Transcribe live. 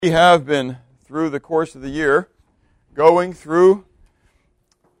We have been, through the course of the year, going through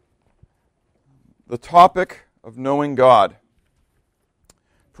the topic of knowing God.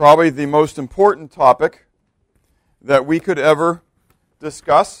 Probably the most important topic that we could ever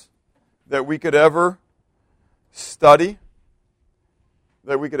discuss, that we could ever study,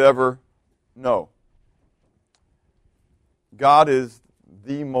 that we could ever know. God is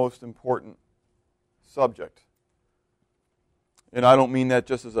the most important subject. And I don't mean that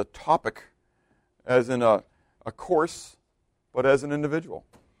just as a topic, as in a course, but as an individual.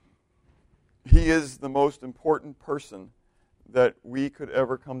 He is the most important person that we could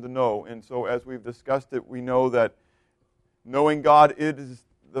ever come to know. And so as we've discussed it, we know that knowing God, it is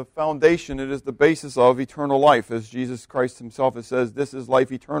the foundation, it is the basis of eternal life. As Jesus Christ himself has says, this is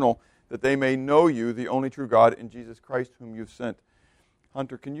life eternal, that they may know you, the only true God, and Jesus Christ whom you've sent.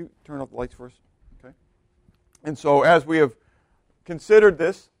 Hunter, can you turn off the lights for us? Okay. And so as we have considered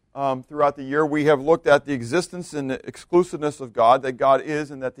this throughout the year, we have looked at the existence and the exclusiveness of God, that God is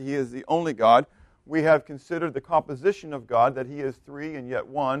and that He is the only God. We have considered the composition of God, that He is three and yet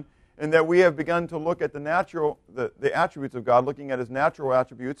one, and that we have begun to look at the attributes of God, looking at His natural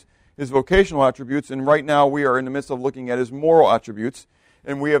attributes, His vocational attributes, and right now we are in the midst of looking at His moral attributes.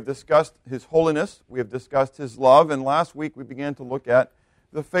 And we have discussed His holiness, we have discussed His love, and last week we began to look at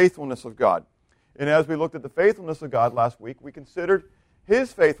the faithfulness of God. And as we looked at the faithfulness of God last week, we considered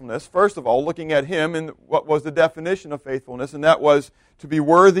His faithfulness, first of all, looking at Him and what was the definition of faithfulness, and that was to be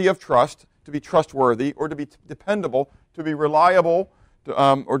worthy of trust, to be trustworthy, or to be dependable, to be reliable,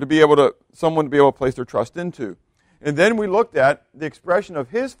 or to be able to, someone to be able to place their trust into. And then we looked at the expression of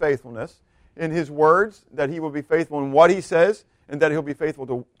His faithfulness in His words, that He will be faithful in what He says, and that He'll be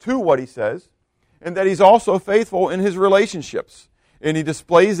faithful to what He says, and that He's also faithful in His relationships. And He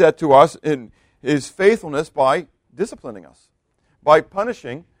displays that to us in His faithfulness by disciplining us, by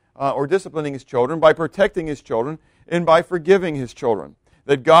punishing or disciplining His children, by protecting His children, and by forgiving His children.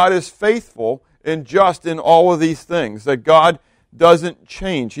 That God is faithful and just in all of these things. That God doesn't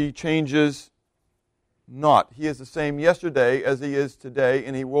change. He changes not. He is the same yesterday as He is today,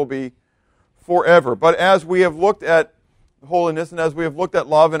 and He will be forever. But as we have looked at holiness and as we have looked at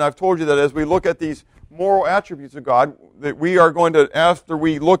love, and I've told you that as we look at these moral attributes of God, that we are going to, after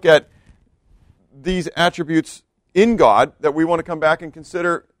we look at these attributes in God, that we want to come back and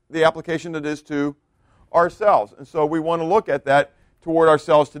consider the application that is to ourselves. And so we want to look at that toward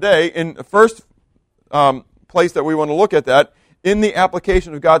ourselves today. In the first place that we want to look at that, in the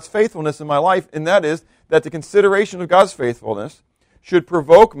application of God's faithfulness in my life, and that is that the consideration of God's faithfulness should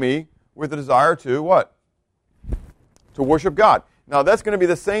provoke me with a desire to what? To worship God. Now that's going to be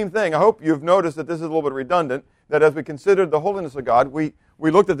the same thing. I hope you've noticed that this is a little bit redundant, that as we considered the holiness of God, we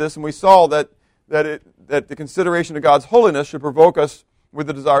looked at this and we saw that the consideration of God's holiness should provoke us with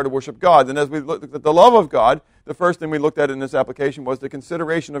the desire to worship God. And as we looked at the love of God, the first thing we looked at in this application was the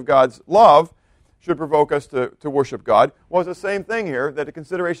consideration of God's love should provoke us to worship God. Was the same thing here, that the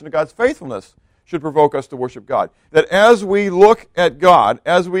consideration of God's faithfulness should provoke us to worship God. That as we look at God,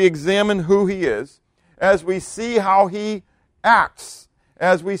 as we examine who He is, as we see how He acts,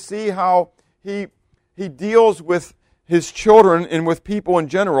 as we see how He deals with His children and with people in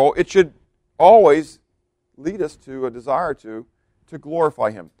general, it should always lead us to a desire to glorify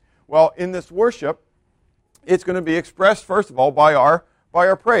Him. Well, in this worship, it's going to be expressed, first of all, by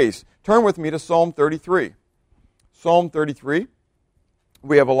our praise. Turn with me to Psalm 33. Psalm 33.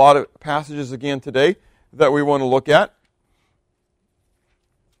 We have a lot of passages again today that we want to look at.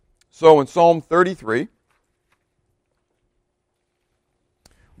 So in Psalm 33,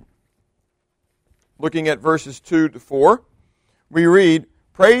 looking at verses 2 to 4, we read,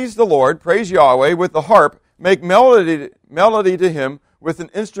 "Praise the Lord, praise Yahweh with the harp, make melody to Him with an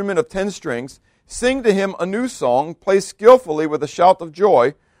instrument of 10 strings, sing to Him a new song, play skillfully with a shout of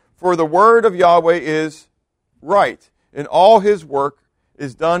joy, for the word of Yahweh is right, and all His work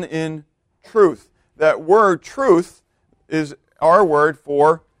is done in truth." That word truth is our word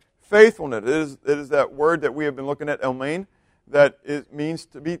for faithfulness. It is that word that we have been looking at, Elmain, that it means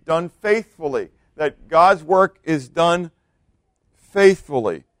to be done faithfully. That God's work is done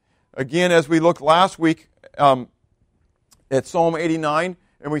faithfully. Again, as we looked last week at Psalm 89,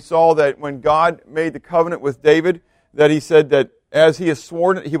 and we saw that when God made the covenant with David, that He said that as He has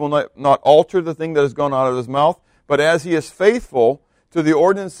sworn it, He will not alter the thing that has gone out of His mouth, but as He is faithful to the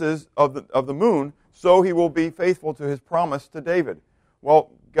ordinances of the moon, so He will be faithful to His promise to David.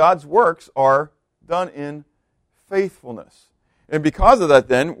 Well, God's works are done in faithfulness. And because of that,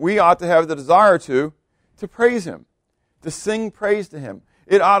 then, we ought to have the desire to praise Him, to sing praise to Him.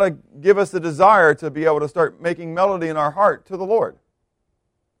 It ought to give us the desire to be able to start making melody in our heart to the Lord.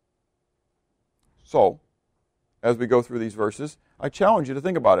 So, as we go through these verses, I challenge you to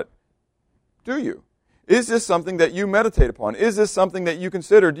think about it. Do you? Is this something that you meditate upon? Is this something that you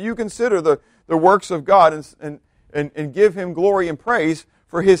consider? Do you consider the works of God and give Him glory and praise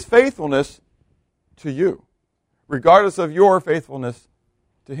for His faithfulness to you, regardless of your faithfulness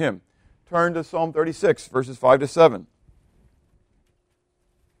to Him? Turn to Psalm 36, verses 5 to 7.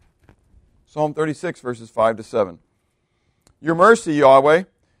 Psalm 36, verses 5 to 7. Your mercy, Yahweh,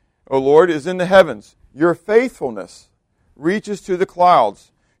 O Lord, is in the heavens. Your faithfulness reaches to the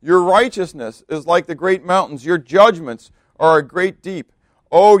clouds. Your righteousness is like the great mountains. Your judgments are a great deep.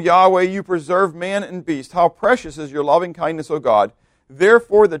 O Yahweh, you preserve man and beast. How precious is your loving kindness, O God.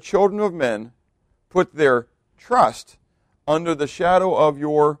 Therefore the children of men put their trust under the shadow of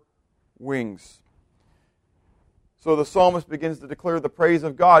your wings. So the psalmist begins to declare the praise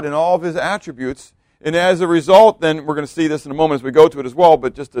of God in all of His attributes. And as a result, then, we're going to see this in a moment as we go to it as well,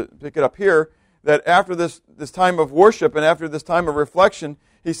 but just to pick it up here, that after this time of worship and after this time of reflection,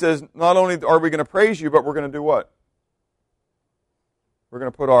 he says, not only are we going to praise you, but we're going to do what? We're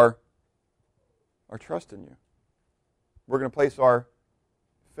going to put our trust in you. We're going to place our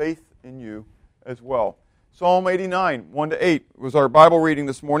faith in you as well. Psalm 89, 1-8 was our Bible reading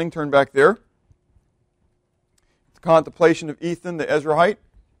this morning. Turn back there. The contemplation of Ethan the Ezrahite.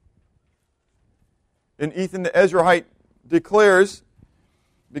 And Ethan the Ezrahite declares,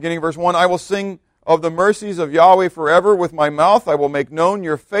 beginning of verse 1, I will sing of the mercies of Yahweh forever. With my mouth I will make known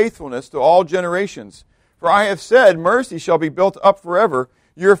your faithfulness to all generations. For I have said, mercy shall be built up forever.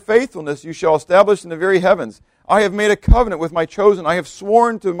 Your faithfulness you shall establish in the very heavens. I have made a covenant with my chosen. I have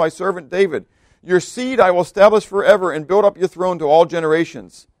sworn to my servant David. Your seed I will establish forever and build up your throne to all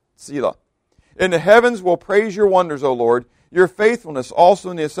generations. Selah. And the heavens will praise your wonders, O Lord, your faithfulness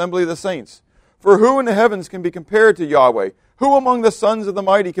also in the assembly of the saints. For who in the heavens can be compared to Yahweh? Who among the sons of the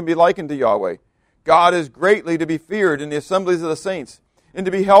mighty can be likened to Yahweh? God is greatly to be feared in the assemblies of the saints, and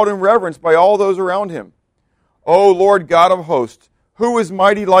to be held in reverence by all those around Him. O Lord God of hosts, who is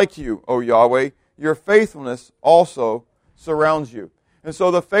mighty like you, O Yahweh? Your faithfulness also surrounds you. And so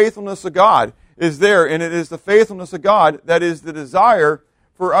the faithfulness of God is there, and it is the faithfulness of God that is the desire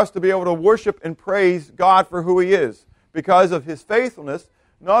for us to be able to worship and praise God for who He is, because of His faithfulness,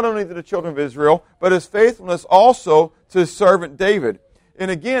 not only to the children of Israel, but His faithfulness also to His servant David. And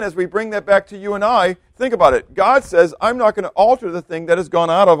again, as we bring that back to you and I, think about it. God says, I'm not going to alter the thing that has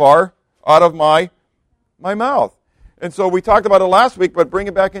gone out of my mouth. And so we talked about it last week, but bring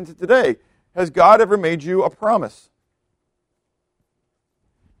it back into today. Has God ever made you a promise?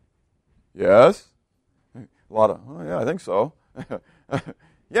 Yes? A lot of, oh yeah, I think so.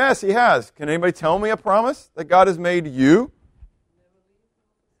 Yes, He has. Can anybody tell me a promise that God has made you?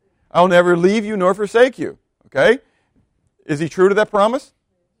 I'll never leave you nor forsake you. Okay? Is He true to that promise?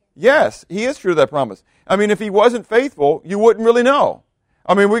 Yes, He is true to that promise. I mean, if He wasn't faithful, you wouldn't really know.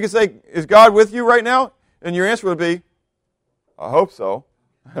 I mean, we could say, is God with you right now? And your answer would be, I hope so.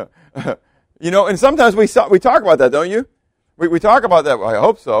 And sometimes we talk about that, don't you? We talk about that, well, I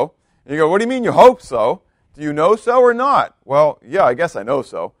hope so. And you go, what do you mean you hope so? Do you know so or not? Well, yeah, I guess I know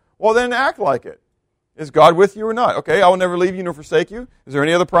so. Well, then act like it. Is God with you or not? Okay, I will never leave you nor forsake you. Is there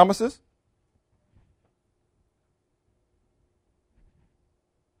any other promises?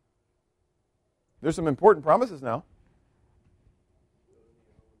 There's some important promises now.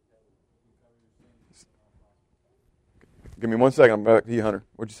 Give me 1 second. I'm back to you, Hunter.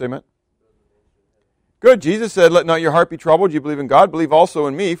 What'd you say, Matt? Good. Jesus said, let not your heart be troubled. You believe in God, believe also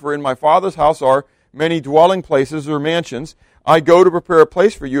in me. For in my Father's house are many dwelling places or mansions. I go to prepare a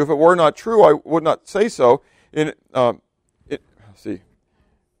place for you. If it were not true, I would not say so. And if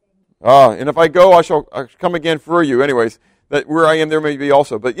I go, I shall come again for you. Anyways, that where I am, there may be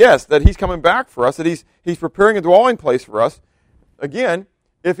also. But yes, that He's coming back for us, that He's preparing a dwelling place for us. Again,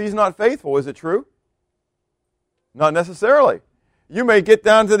 if He's not faithful, is it true? Not necessarily. You may get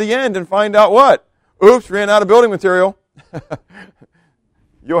down to the end and find out what? Oops, ran out of building material.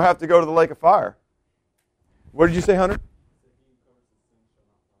 You'll have to go to the lake of fire. What did you say, Hunter?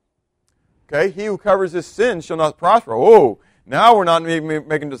 Okay, he who covers his sin shall not prosper. Oh, now we're not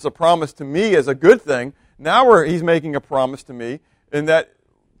making this a promise to me as a good thing. Now He's making a promise to me, in that,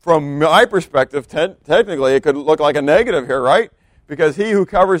 from my perspective, technically it could look like a negative here, right? Because he who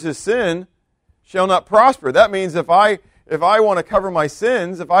covers his sin shall not prosper. That means if I want to cover my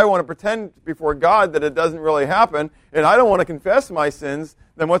sins, if I want to pretend before God that it doesn't really happen, and I don't want to confess my sins,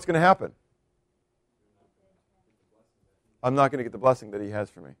 then what's going to happen? I'm not going to get the blessing that He has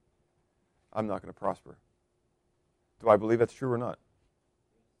for me. I'm not going to prosper. Do I believe that's true or not?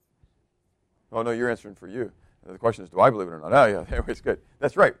 Oh, no, you're answering for you. The question is, do I believe it or not? Oh, yeah, it's good.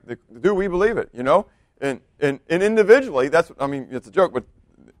 That's right. Do we believe it, And individually, it's a joke, but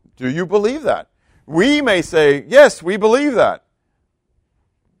do you believe that? We may say, yes, we believe that.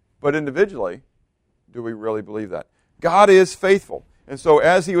 But individually, do we really believe that? God is faithful. And so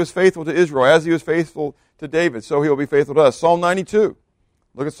as he was faithful to Israel, as he was faithful to David, so he will be faithful to us. Psalm 92.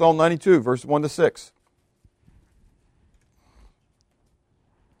 Look at Psalm 92, verses 1 to 6.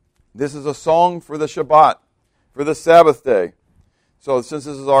 This is a song for the Shabbat, for the Sabbath day. So since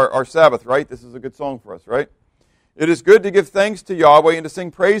this is our Sabbath, right? This is a good song for us, right? It is good to give thanks to Yahweh and to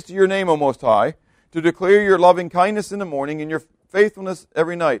sing praise to your name, O Most High, to declare your loving kindness in the morning and your faithfulness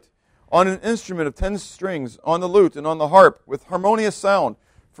every night. On an instrument of 10 strings, on the lute and on the harp, with harmonious sound.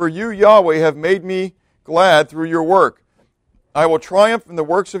 For you, Yahweh, have made me glad through your work. I will triumph in the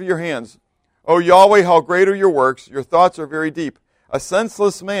works of your hands. O Yahweh, how great are your works! Your thoughts are very deep. A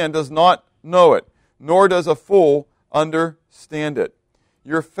senseless man does not know it, nor does a fool understand it.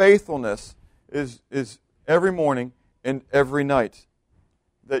 Your faithfulness is every morning and every night.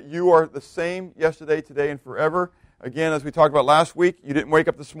 That you are the same yesterday, today, and forever. Again, as we talked about last week, you didn't wake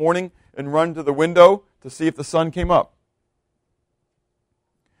up this morning and run to the window to see if the sun came up.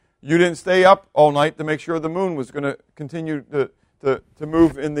 You didn't stay up all night to make sure the moon was going to continue to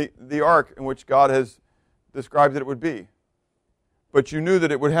move in the arc in which God has described that it would be. But you knew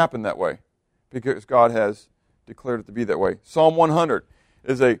that it would happen that way because God has declared it to be that way. Psalm 100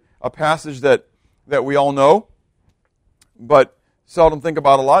 is a passage that we all know, but seldom think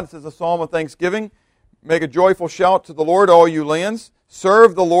about a lot. It says a psalm of thanksgiving. Make a joyful shout to the Lord, all you lands.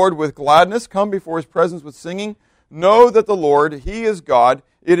 Serve the Lord with gladness. Come before his presence with singing. Know that the Lord, he is God.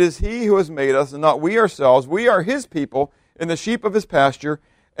 It is he who has made us, and not we ourselves. We are his people, and the sheep of his pasture.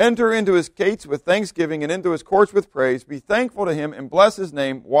 Enter into his gates with thanksgiving, and into his courts with praise. Be thankful to him, and bless his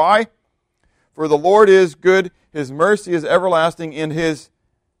name. Why? For the Lord is good. His mercy is everlasting. In his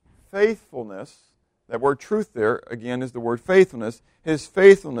faithfulness, that word truth there, again, is the word faithfulness. His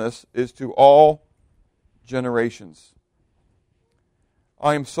faithfulness is to all generations.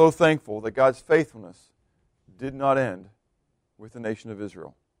 I am so thankful that God's faithfulness did not end with the nation of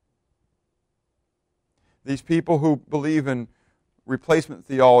Israel. These people who believe in replacement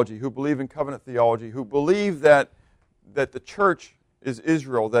theology, who believe in covenant theology, who believe that the church is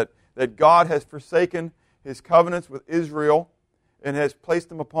Israel, that God has forsaken his covenants with Israel and has placed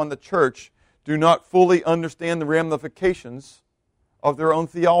them upon the church, do not fully understand the ramifications of their own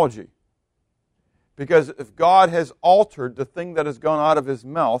theology. Because if God has altered the thing that has gone out of his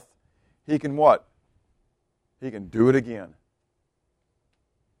mouth, he can what? He can do it again.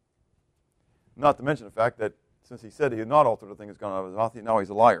 Not to mention the fact that since he said he had not altered the thing that's gone out of his mouth, now he's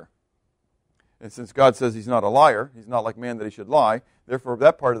a liar. And since God says he's not a liar, he's not like man that he should lie, therefore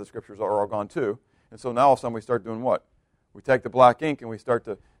that part of the scriptures are all gone too. And so now all of a sudden we start doing what? We take the black ink and we start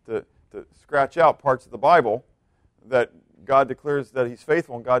to scratch out parts of the Bible that God declares that he's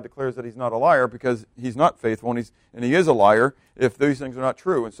faithful and God declares that he's not a liar because he's not faithful and he is a liar if these things are not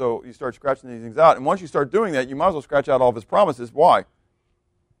true. And so you start scratching these things out. And once you start doing that, you might as well scratch out all of his promises. Why?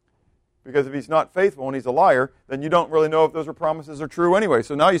 Because if he's not faithful and he's a liar, then you don't really know if those promises are true anyway.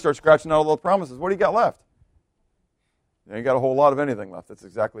 So now you start scratching out all those promises. What do you got left? You ain't got a whole lot of anything left. That's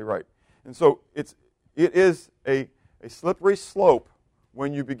exactly right. And so it is a slippery slope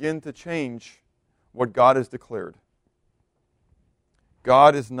when you begin to change what God has declared.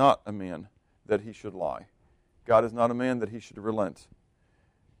 God is not a man that he should lie. God is not a man that he should relent.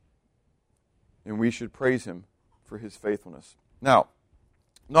 And we should praise him for his faithfulness. Now,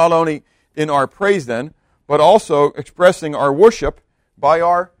 not only in our praise then, but also expressing our worship by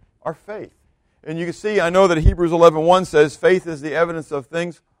our faith. And you can see, I know that Hebrews 11:1 says, faith is the evidence of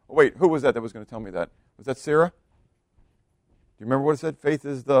things. Oh, wait, who was that was going to tell me that? Was that Sarah? Do you remember what it said? Faith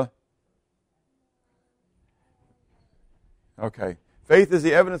is the... Okay. Faith is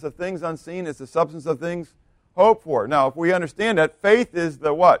the evidence of things unseen. It's the substance of things hoped for. Now, if we understand that, faith is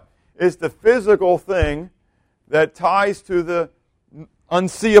the what? It's the physical thing that ties to the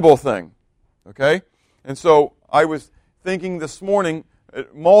unseeable thing. Okay? And so I was thinking this morning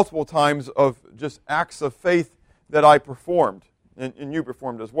multiple times of just acts of faith that I performed, and you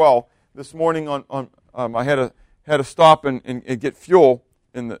performed as well. This morning I had to stop and get fuel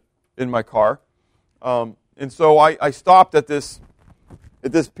in my car. And so I stopped at this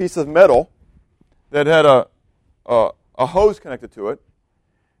piece of metal that had a hose connected to it,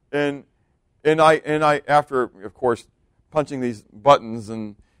 and I after of course punching these buttons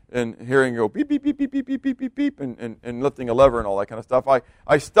and hearing go beep beep beep beep beep beep beep beep beep and lifting a lever and all that kind of stuff,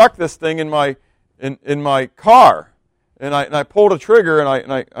 I stuck this thing in my car, and I pulled a trigger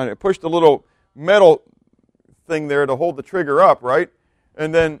and I pushed a little metal thing there to hold the trigger up, right?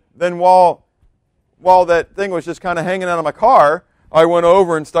 And then while that thing was just kind of hanging out of my car, I went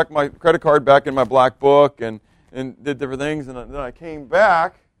over and stuck my credit card back in my black book and did different things. And then I came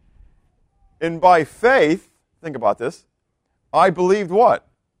back, and by faith, think about this, I believed what?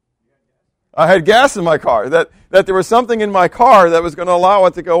 I had gas in my car, that there was something in my car that was going to allow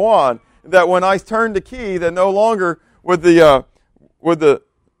it to go on. That when I turned the key, that no longer would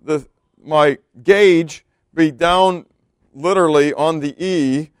my gauge be down literally on the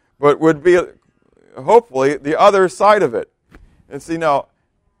E, but would be hopefully the other side of it. And see, now,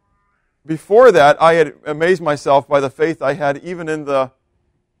 before that, I had amazed myself by the faith I had even in the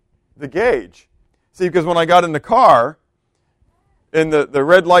gauge. See, because when I got in the car, and the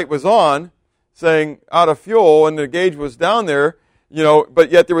red light was on, saying out of fuel, and the gauge was down there,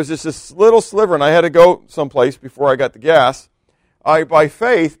 but yet there was just this little sliver, and I had to go someplace before I got the gas. I, by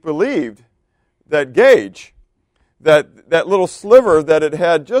faith, believed that gauge, that little sliver that it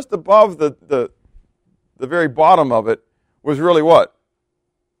had just above the very bottom of it, was really what?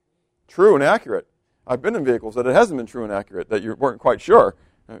 True and accurate. I've been in vehicles that it hasn't been true and accurate, that you weren't quite sure.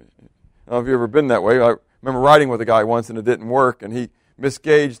 I don't know if you've ever been that way. I remember riding with a guy once and it didn't work, and he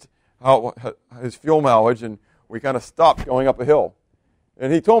misgauged his fuel mileage, and we kind of stopped going up a hill.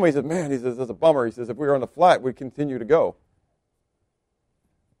 And he told me, he said, man, he says, that's a bummer. He says, if we were on the flat, we'd continue to go.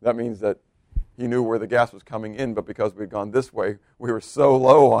 That means that he knew where the gas was coming in, but because we'd gone this way, we were so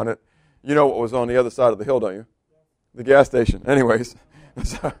low on it. You know what was on the other side of the hill, don't you? The gas station. Anyways,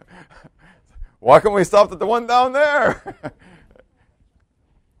 so, why can't we stop at the one down there?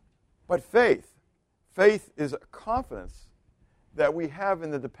 But faith is a confidence that we have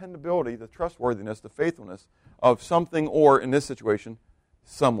in the dependability, the trustworthiness, the faithfulness of something, or in this situation,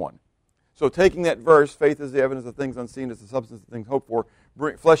 someone. So taking that verse, faith is the evidence of things unseen, is the substance of things hoped for,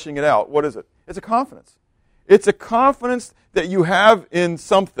 fleshing it out. What is it? It's a confidence. It's a confidence that you have in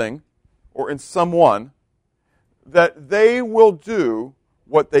something or in someone that they will do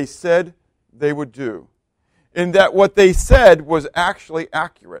what they said they would do, and that what they said was actually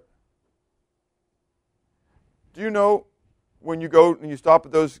accurate. Do you know when you go and you stop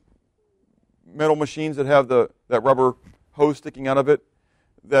at those metal machines that have that rubber hose sticking out of it,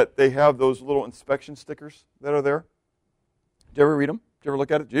 that they have those little inspection stickers that are there? Did you ever read them? Did you ever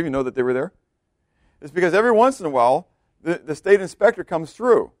look at it? Did you even know that they were there? It's because every once in a while, the state inspector comes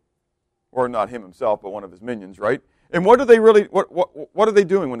through. Or not him himself, but one of his minions, right? And what are they really, what are they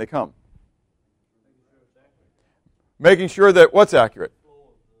doing when they come? Making sure that what's accurate?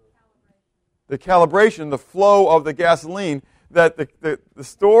 The calibration, the flow of the gasoline, that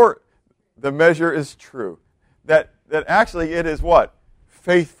the measure is true. That actually it is what?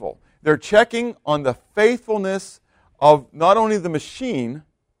 Faithful. They're checking on the faithfulness of not only the machine,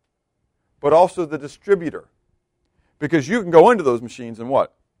 but also the distributor. Because you can go into those machines and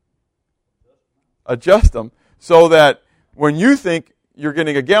what? Adjust them so that when you think you're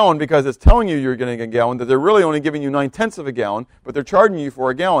getting a gallon because it's telling you you're getting a gallon, that they're really only giving you 9/10 of a gallon, but they're charging you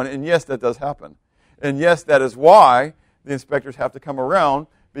for a gallon. And yes, that does happen. And yes, that is why the inspectors have to come around,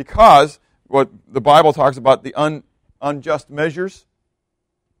 because what the Bible talks about, the unjust measures,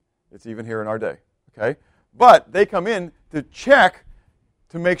 it's even here in our day. Okay? But they come in to check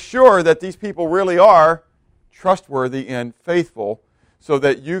to make sure that these people really are trustworthy and faithful, so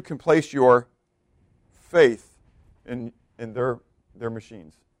that you can place your faith in their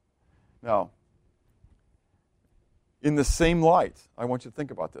machines. Now, in the same light, I want you to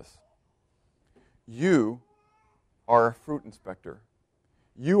think about this. You are a fruit inspector.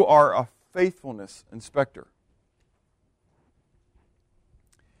 You are a faithfulness inspector.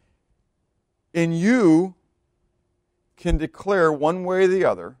 And you can declare one way or the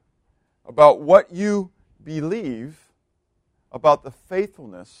other about what you believe about the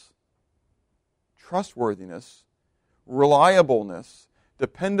faithfulness, trustworthiness, reliableness,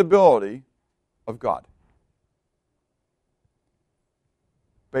 dependability of God,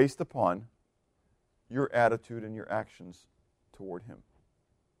 based upon your attitude and your actions toward Him.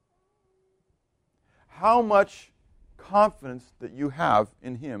 How much confidence that you have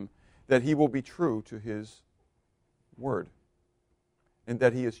in Him that He will be true to His Word, and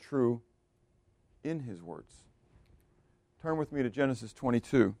that He is true in His words. Turn with me to Genesis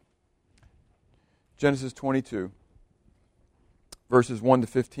 22. Genesis 22, verses 1 to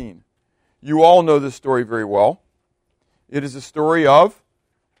 15. You all know this story very well. It is a story of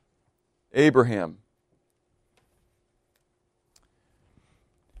Abraham.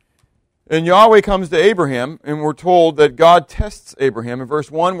 And Yahweh comes to Abraham, and we're told that God tests Abraham. In verse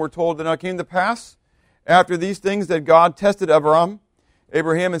 1, we're told that now it came to pass after these things that God tested Abraham,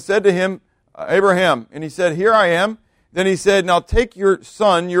 and said to him, Abraham, and he said, here I am. Then he said, now take your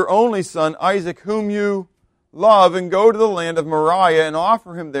son, your only son, Isaac, whom you love, and go to the land of Moriah and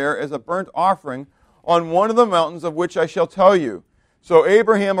offer him there as a burnt offering on one of the mountains of which I shall tell you. So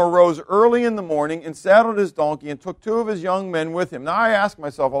Abraham arose early in the morning and saddled his donkey and took 2 of his young men with him. Now I ask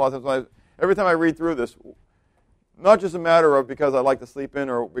myself a lot of times, every time I read through this, not just a matter of because I like to sleep in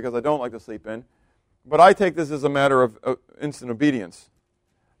or because I don't like to sleep in, but I take this as a matter of instant obedience.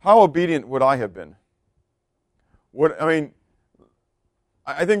 How obedient would I have been?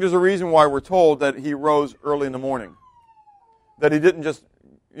 I think there's a reason why we're told that he rose early in the morning. That he didn't just,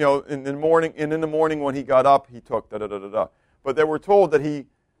 in the morning when he got up, he took da-da-da-da-da. But that we're told that he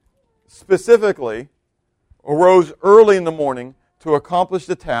specifically arose early in the morning to accomplish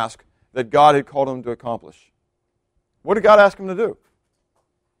the task that God had called him to accomplish. What did God ask him to do?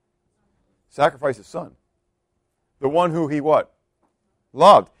 Sacrifice his son. The one who he what?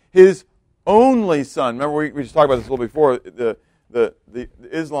 Loved. His only son. Remember, we just talked about this a little before. The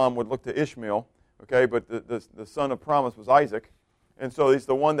Islam would look to Ishmael, okay, but the son of promise was Isaac. And so he's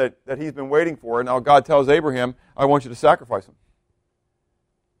the one that he's been waiting for. And now God tells Abraham, I want you to sacrifice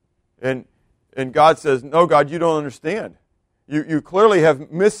him. And God says, no, God, you don't understand. You clearly have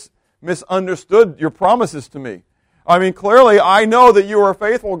misunderstood your promises to me. I mean, clearly I know that you are a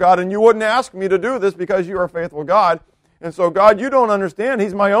faithful God, and you wouldn't ask me to do this because you are a faithful God. And so, God, you don't understand.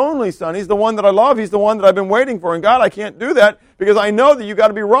 He's my only son. He's the one that I love. He's the one that I've been waiting for. And God, I can't do that because I know that you got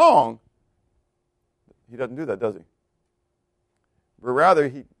to be wrong. He doesn't do that, does he? But rather,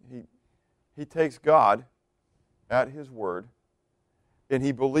 he takes God at his word, and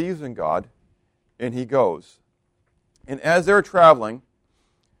he believes in God, and he goes. And as they're traveling,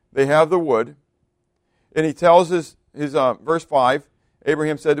 they have the wood, and he tells his verse 5,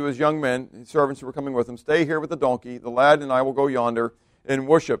 Abraham said to his young men, his servants who were coming with him, stay here with the donkey. The lad and I will go yonder and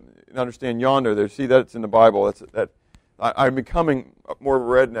worship. And understand yonder there. See, that's in the Bible. I'm becoming more of a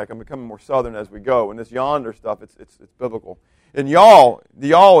redneck. I'm becoming more southern as we go. And this yonder stuff, it's biblical. And y'all, the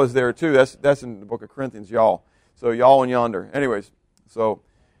y'all is there too. That's in the book of Corinthians, y'all. So y'all and yonder. Anyways, so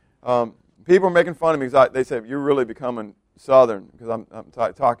people are making fun of me because they say, you're really becoming southern because I'm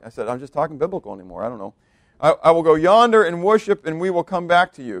talking. I said, I'm just talking biblical anymore. I don't know. I will go yonder and worship, and we will come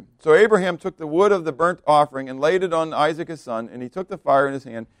back to you. So Abraham took the wood of the burnt offering and laid it on Isaac his son, and he took the fire in his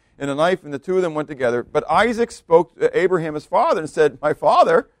hand and a knife, and the 2 of them went together. But Isaac spoke to Abraham his father and said, my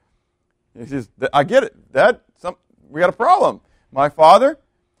father? He says, I get it. We got a problem. My father,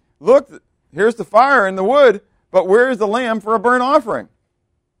 look, here's the fire and the wood, but where is the lamb for a burnt offering?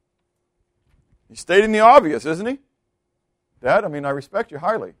 He's stating the obvious, isn't he? Dad, I respect you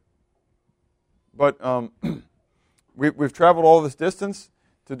highly. But we've traveled all this distance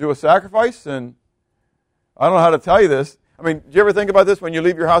to do a sacrifice, and I don't know how to tell you this. Do you ever think about this when you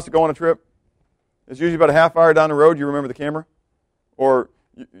leave your house to go on a trip? It's usually about a half hour down the road. You remember the camera? Or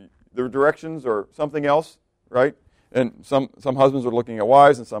the directions or something else, right? And some husbands are looking at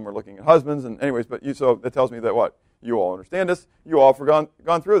wives, and some are looking at husbands. And anyways, so that tells me that what? You all understand this. You all have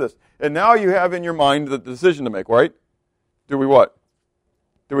gone through this. And now you have in your mind the decision to make, right? Do we what?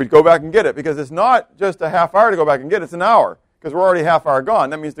 Do we go back and get it? Because it's not just a half hour to go back and get it, it's an hour. Because we're already half hour gone.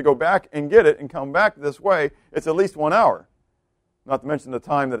 That means to go back and get it and come back this way, it's at least 1 hour. Not to mention the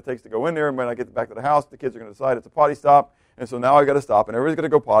time that it takes to go in there, and when I get back to the house, the kids are going to decide it's a potty stop, and so now I've got to stop, and everybody's going to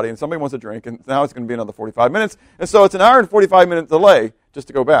go potty, and somebody wants a drink, and now it's going to be another 45 minutes, and so it's an hour and 45-minute delay just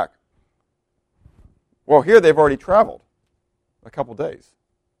to go back. Well, here they've already traveled a couple days.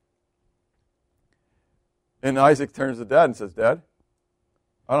 And Isaac turns to Dad and says, Dad,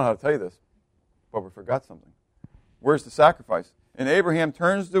 I don't know how to tell you this, but we forgot something. Where's the sacrifice? And Abraham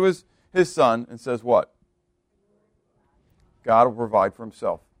turns to his son and says what? God will provide for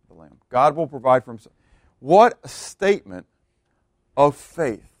himself the lamb. God will provide for himself. What a statement of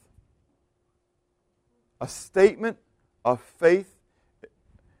faith. A statement of faith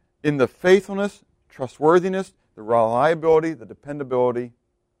in the faithfulness, trustworthiness, the reliability, the dependability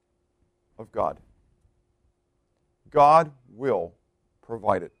of God. God will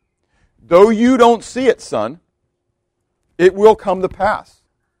provide it. Though you don't see it, son, it will come to pass.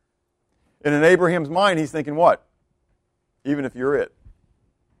 And in Abraham's mind, he's thinking what? Even if you're it.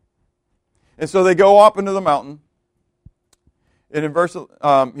 And so they go up into the mountain. And in verse,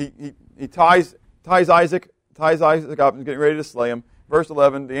 he ties Isaac up and getting ready to slay him. Verse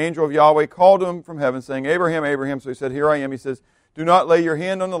 11, the angel of Yahweh called to him from heaven, saying, Abraham, Abraham. So he said, Here I am. He says, Do not lay your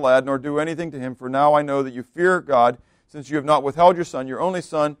hand on the lad, nor do anything to him, for now I know that you fear God, since you have not withheld your son, your only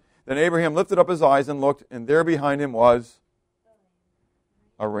son. Then Abraham lifted up his eyes and looked, and there behind him was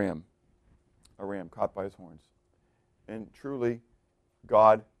a ram caught by his horns. And truly,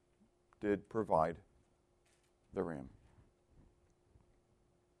 God did provide the ram.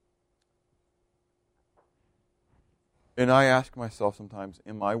 And I ask myself sometimes,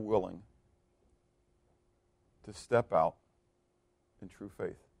 am I willing to step out in true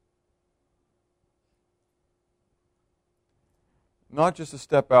faith? Not just to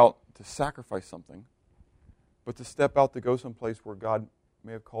step out to sacrifice something, but to step out to go someplace where God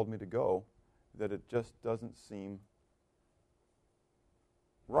may have called me to go, that it just doesn't seem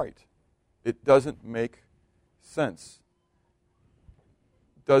right. It doesn't make sense.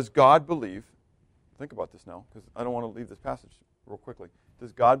 Does God believe, think about this now, because I don't want to leave this passage real quickly.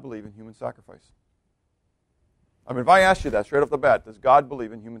 Does God believe in human sacrifice? I mean, if I ask you that straight off the bat, does God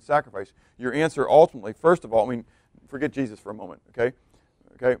believe in human sacrifice? Your answer ultimately, first of all, I mean, forget Jesus for a moment, okay?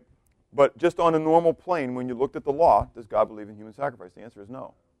 Okay? But just on a normal plane, when you looked at the law, does God believe in human sacrifice? The answer is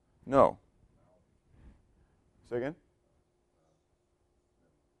no. No. Say again?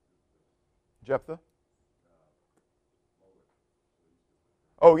 Jephthah?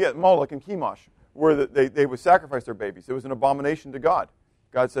 Oh, yeah, Moloch and Chemosh, where they would sacrifice their babies. It was an abomination to God.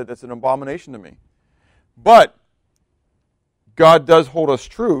 God said, that's an abomination to me. But God does hold us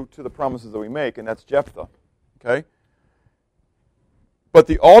true to the promises that we make, and that's Jephthah. Okay? But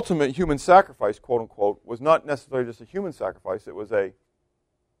the ultimate human sacrifice, quote unquote, was not necessarily just a human sacrifice, it was a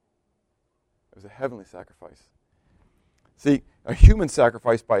heavenly sacrifice. See, a human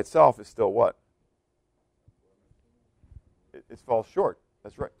sacrifice by itself is still what? It falls short.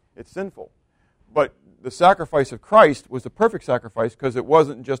 That's right. It's sinful. But the sacrifice of Christ was the perfect sacrifice because it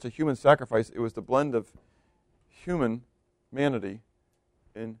wasn't just a human sacrifice, it was the blend of humanity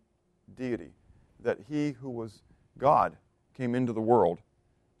and deity. That he who was God came into the world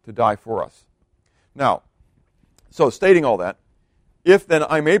to die for us. Now, so stating all that, if then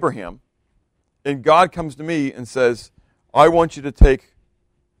I'm Abraham, and God comes to me and says, I want you to take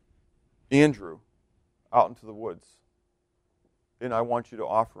Andrew out into the woods, and I want you to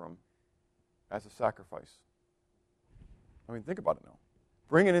offer him as a sacrifice. I mean, think about it now.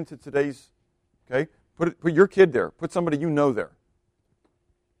 Bring it into today's, okay? Put your kid there. Put somebody you know there.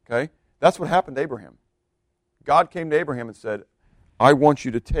 Okay? That's what happened to Abraham. God came to Abraham and said, I want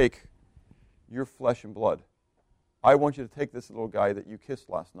you to take your flesh and blood. I want you to take this little guy that you kissed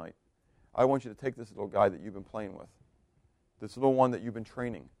last night. I want you to take this little guy that you've been playing with. This little one that you've been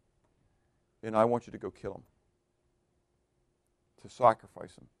training. And I want you to go kill him. To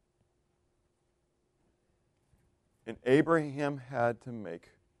sacrifice him. And Abraham had to make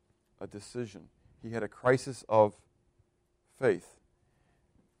a decision. He had a crisis of faith.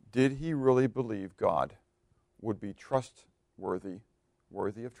 Did he really believe God would be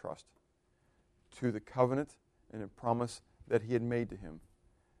worthy of trust to the covenant and a promise that he had made to him,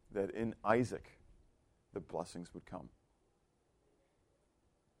 that in Isaac the blessings would come?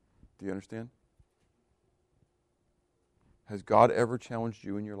 Do you understand? Has God ever challenged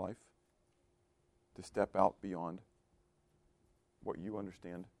you in your life to step out beyond what you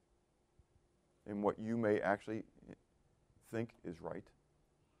understand and what you may actually think is right?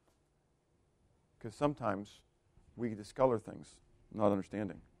 Because sometimes we discolor things, not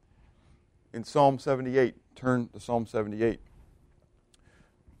understanding. In Psalm 78, turn to Psalm 78.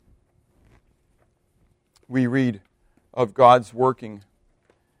 We read of God's working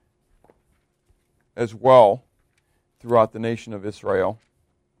as well throughout the nation of Israel.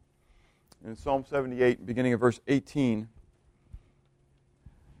 In Psalm 78, beginning of verse 18,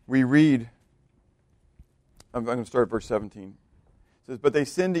 we read, I'm going to start at verse 17. It says, but they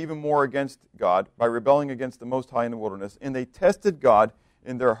sinned even more against God by rebelling against the Most High in the wilderness, and they tested God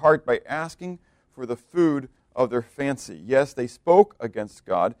in their heart by asking for the food of their fancy. Yes, they spoke against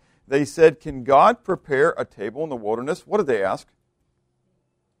God. They said, can God prepare a table in the wilderness? What did they ask?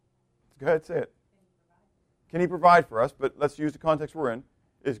 Go ahead, say it. Can he provide for us? But let's use the context we're in.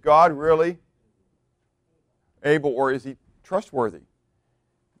 Is God really able, or is he trustworthy?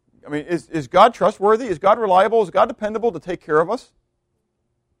 I mean, is God trustworthy? Is God reliable? Is God dependable to take care of us?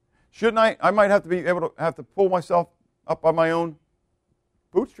 Shouldn't I might have to be able to have to pull myself up by my own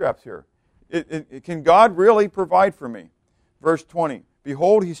bootstraps here. Can God really provide for me? Verse 20,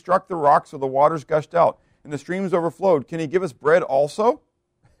 behold, he struck the rock so the waters gushed out, and the streams overflowed. Can he give us bread also?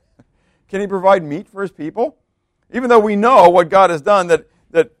 Can he provide meat for his people? Even though we know what God has done, that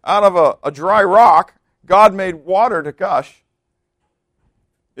out of a dry rock, God made water to gush.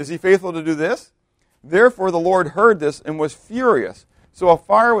 Is he faithful to do this? Therefore the Lord heard this and was furious. So a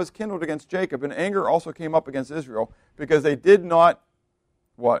fire was kindled against Jacob, and anger also came up against Israel, because they did not,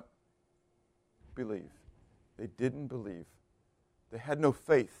 what? Believe. They didn't believe. They had no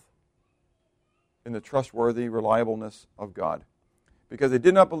faith in the trustworthy reliableness of God. because they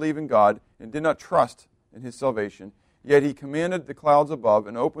did not believe in God and did not trust in his salvation. Yet he commanded the clouds above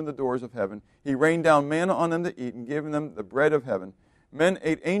and opened the doors of heaven. He rained down manna on them to eat and gave them the bread of heaven. Men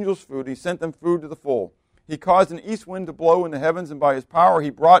ate angels' food. He sent them food to the full. He caused an east wind to blow in the heavens, and by his power he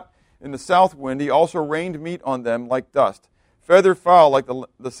brought in the south wind. He also rained meat on them like dust, feathered fowl like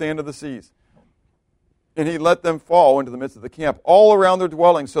the sand of the seas. And he let them fall into the midst of the camp, all around their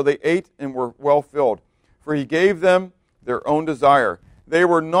dwellings, so they ate and were well filled. For he gave them their own desire. They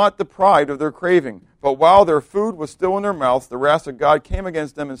were not deprived of their craving. But while their food was still in their mouths, the wrath of God came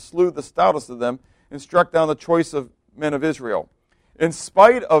against them and slew the stoutest of them and struck down the choice of men of Israel. In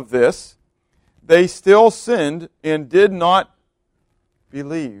spite of this, they still sinned and did not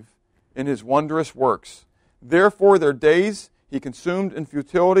believe in his wondrous works. Therefore their days he consumed in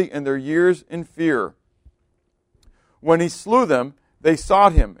futility and their years in fear. When he slew them, they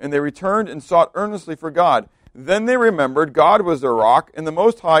sought him, and they returned and sought earnestly for God. Then they remembered God was their rock, and the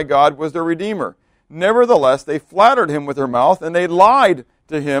Most High God was their Redeemer. Nevertheless, they flattered him with their mouth, and they lied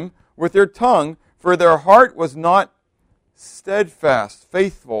to him with their tongue, for their heart was not steadfast,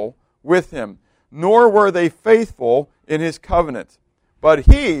 faithful with him, nor were they faithful in his covenant. But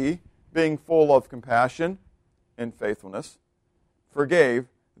he, being full of compassion and faithfulness, forgave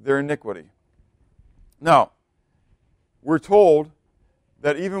their iniquity. Now, we're told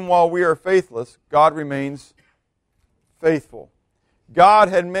that even while we are faithless, God remains faithful. God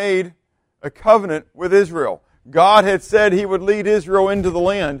had made a covenant with Israel. God had said he would lead Israel into the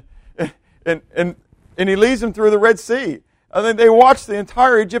land, and he leads them through the Red Sea. And then they watched the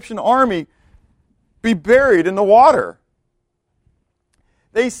entire Egyptian army be buried in the water.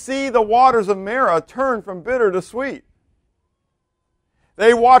 They see the waters of Marah turn from bitter to sweet.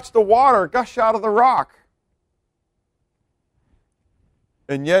 They watch the water gush out of the rock.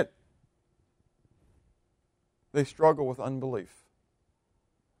 And yet, they struggle with unbelief,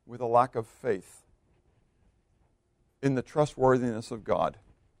 with a lack of faith in the trustworthiness of God.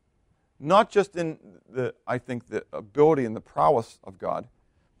 Not just in the ability and the prowess of God,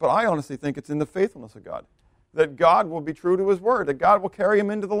 but I honestly think it's in the faithfulness of God. That God will be true to his word, that God will carry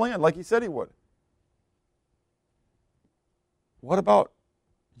him into the land like he said he would. What about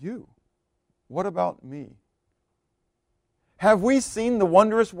you? What about me? Have we seen the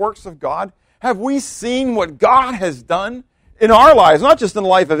wondrous works of God? Have we seen what God has done in our lives, not just in the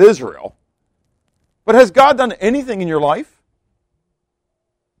life of Israel? But has God done anything in your life?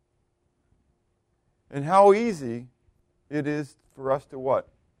 And how easy it is for us to what?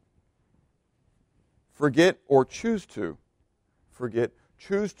 Forget or choose to forget,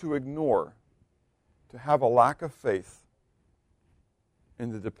 choose to ignore, to have a lack of faith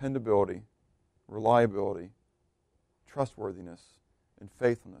in the dependability, reliability, trustworthiness, and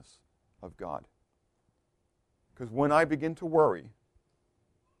faithfulness of God. Because when I begin to worry,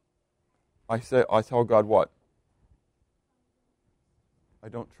 I tell God what? I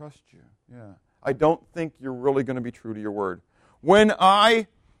don't trust you. Yeah. I don't think you're really going to be true to your word. When I,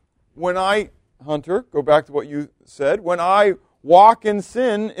 Hunter, go back to what you said, when I walk in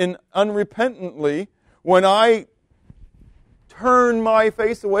sin and unrepentantly, when I turn my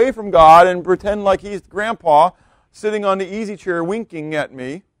face away from God and pretend like he's grandpa sitting on the easy chair winking at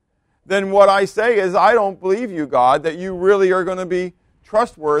me, then what I say is, I don't believe you, God, that you really are going to be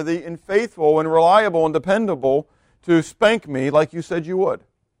trustworthy and faithful and reliable and dependable to spank me like you said you would.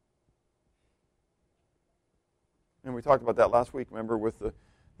 And we talked about that last week, remember, with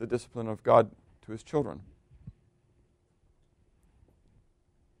the discipline of God to his children.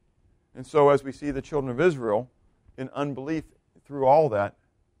 And so as we see the children of Israel in unbelief through all that,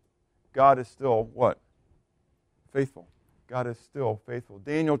 God is still what? Faithful. God is still faithful.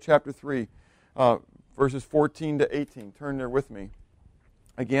 Daniel chapter 3, verses 14 to 18. Turn there with me.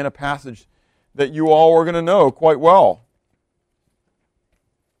 Again, a passage that you all are going to know quite well.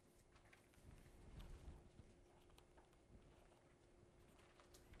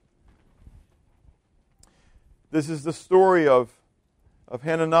 This is the story of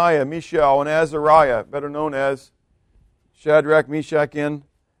Hananiah, Mishael, and Azariah, better known as Shadrach, Meshach, and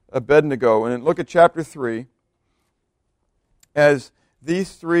Abednego. And look at chapter 3. As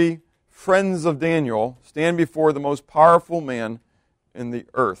these three friends of Daniel stand before the most powerful man in the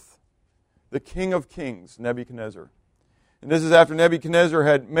earth, the King of Kings, Nebuchadnezzar. And this is after Nebuchadnezzar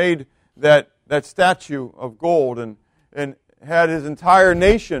had made that statue of gold and had his entire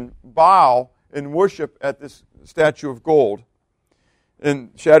nation bow and worship at this statue of gold.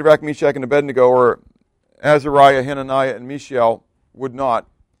 And Shadrach, Meshach, and Abednego, or Azariah, Hananiah, and Mishael, would not.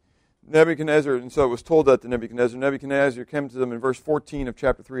 Nebuchadnezzar, and so it was told that to Nebuchadnezzar. Nebuchadnezzar came to them in verse 14 of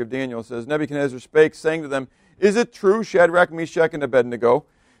chapter 3 of Daniel. It says, Nebuchadnezzar spake, saying to them, Is it true, Shadrach, Meshach, and Abednego,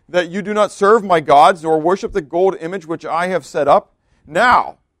 that you do not serve my gods, nor worship the gold image which I have set up?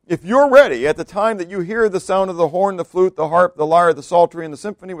 Now, if you're ready, at the time that you hear the sound of the horn, the flute, the harp, the lyre, the psaltery, and the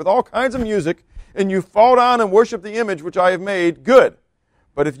symphony with all kinds of music, and you fall down and worship the image which I have made, good.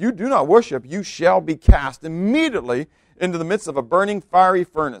 But if you do not worship, you shall be cast immediately into the midst of a burning fiery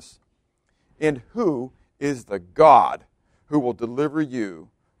furnace. And who is the God who will deliver you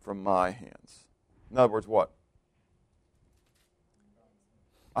from my hands? In other words, what?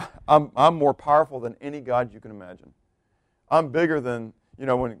 I'm more powerful than any God you can imagine. I'm bigger than,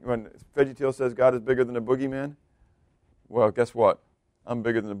 when VeggieTales says God is bigger than a boogeyman, well, guess what? I'm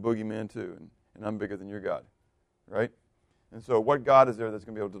bigger than a boogeyman too, and I'm bigger than your God, right? And so what God is there that's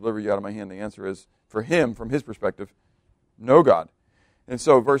going to be able to deliver you out of my hand? The answer is, for him, from his perspective, no God. And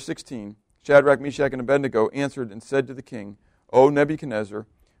so, verse 16, Shadrach, Meshach, and Abednego answered and said to the king, O Nebuchadnezzar,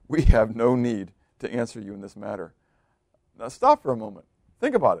 we have no need to answer you in this matter. Now stop for a moment.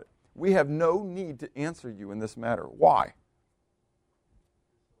 Think about it. We have no need to answer you in this matter. Why?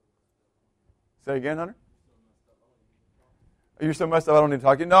 Say again, Hunter? You're so messed up I don't need to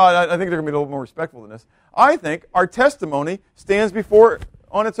talk to you. No, I think they're going to be a little more respectful than this. I think our testimony stands before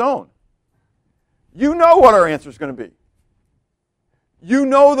on its own. You know what our answer is going to be. You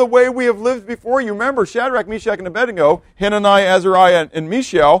know the way we have lived before. You remember Shadrach, Meshach, and Abednego, Hananiah, Azariah, and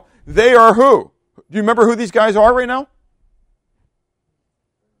Mishael, they are who? Do you remember who these guys are right now?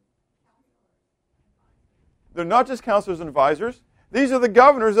 They're not just counselors and advisors. These are the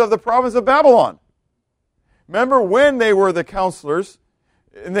governors of the province of Babylon. Remember when they were the counselors,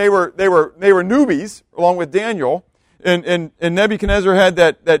 and they were newbies along with Daniel, and Nebuchadnezzar had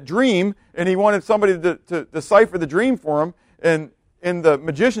that dream, and he wanted somebody to decipher the dream for him, and the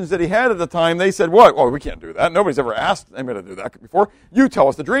magicians that he had at the time, they said, what? Well, we can't do that. Nobody's ever asked anybody to do that before. You tell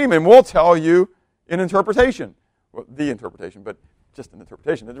us the dream, and we'll tell you an interpretation. Well, the interpretation, but just an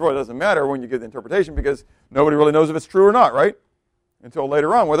interpretation. It really doesn't matter when you give the interpretation because nobody really knows if it's true or not, right? Until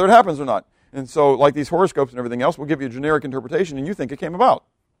later on, whether it happens or not. And so, like these horoscopes and everything else, we'll give you a generic interpretation, and you think it came about.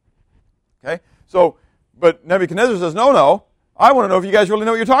 Okay? So, but Nebuchadnezzar says, no, I want to know if you guys really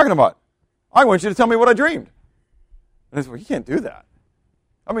know what you're talking about. I want you to tell me what I dreamed. And they said, well, you can't do that.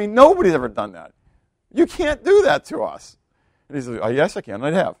 I mean, nobody's ever done that. You can't do that to us. And he says, oh, yes, I can.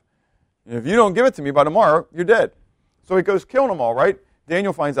 I have. And if you don't give it to me by tomorrow, you're dead. So he goes killing them all, right?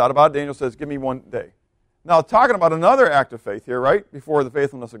 Daniel finds out about it. Daniel says, give me 1 day. Now, talking about another act of faith here, right? Before the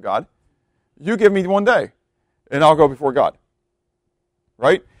faithfulness of God. You give me 1 day, and I'll go before God.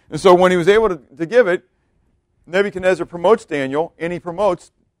 Right? And so when he was able to give it, Nebuchadnezzar promotes Daniel, and he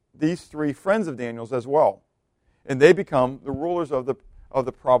promotes these 3 friends of Daniel's as well. And they become the rulers of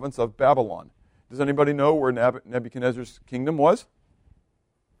the province of Babylon. Does anybody know where Nebuchadnezzar's kingdom was?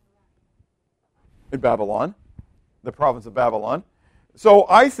 In Babylon, the province of Babylon. So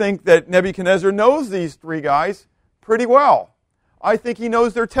I think that Nebuchadnezzar knows these 3 guys pretty well. I think he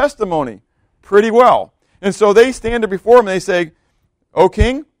knows their testimony pretty well. And so they stand before him and they say, O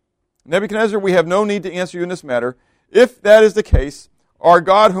king, Nebuchadnezzar, we have no need to answer you in this matter. If that is the case, our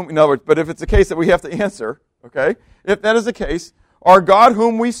God whom, in other words, but if it's the case that we have to answer, okay, if that is the case, our God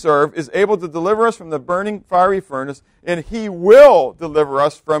whom we serve is able to deliver us from the burning fiery furnace, and he will deliver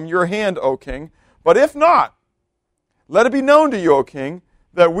us from your hand, O king. But if not, let it be known to you, O king,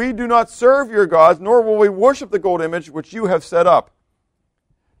 that we do not serve your gods, nor will we worship the gold image which you have set up.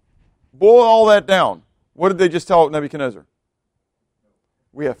 Boil all that down. What did they just tell Nebuchadnezzar?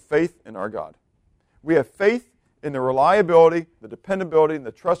 We have faith in our God. We have faith in the reliability, the dependability, and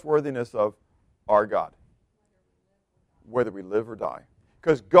the trustworthiness of our God. Whether we live or die.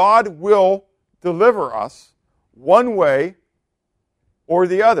 Because God will deliver us one way or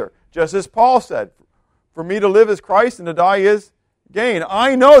the other. Just as Paul said, for me to live is Christ and to die is gain.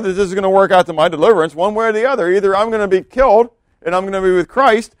 I know that this is going to work out to my deliverance one way or the other. Either I'm going to be killed and I'm going to be with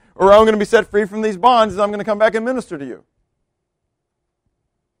Christ, or I'm going to be set free from these bonds and I'm going to come back and minister to you.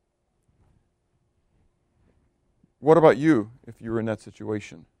 What about you if you were in that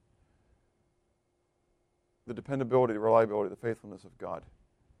situation? The dependability, the reliability, the faithfulness of God.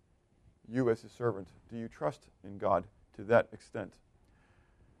 You as his servant, do you trust in God to that extent?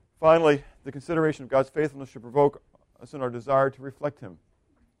 Finally, the consideration of God's faithfulness should provoke us in our desire to reflect him.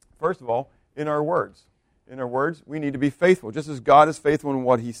 First of all, in our words. In our words, we need to be faithful. Just as God is faithful in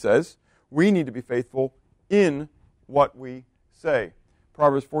what he says, we need to be faithful in what we say.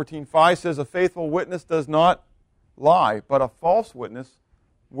 Proverbs 14:5 says, a faithful witness does not lie, but a false witness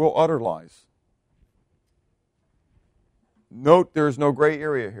will utter lies. Note there is no gray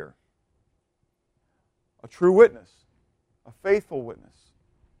area here. A true witness, a faithful witness,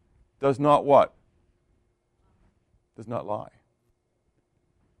 does not what? Does not lie.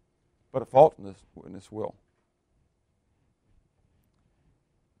 But a false witness will.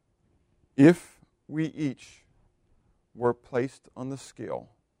 If we each were placed on the scale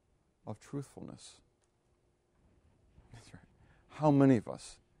of truthfulness, how many of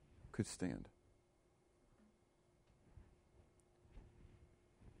us could stand?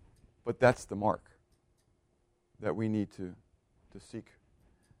 But that's the mark that we need to seek.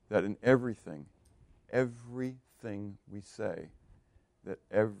 That in everything we say, that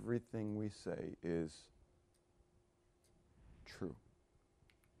everything we say is true.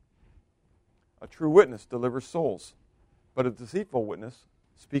 A true witness delivers souls, but a deceitful witness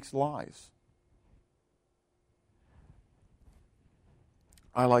speaks lies.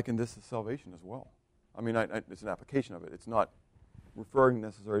 I liken this to salvation as well. I mean, it's an application of it. It's not referring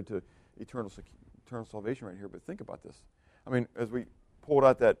necessarily to eternal salvation right here, but think about this. I mean, as we pulled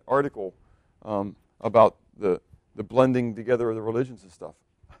out that article about the blending together of the religions and stuff,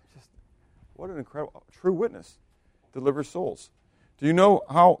 what an incredible, true witness delivers souls. Do you know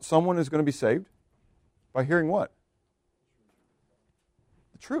how someone is going to be saved? By hearing what?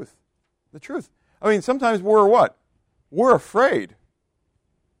 The truth. The truth. I mean, sometimes we're what? We're afraid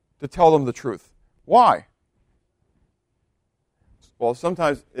to tell them the truth. Why? Well,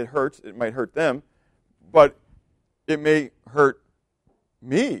 sometimes it hurts. It might hurt them, but it may hurt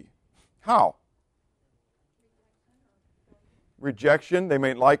me. How? Rejection. They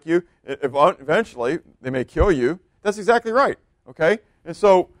may like you. Eventually, they may kill you. That's exactly right. Okay? And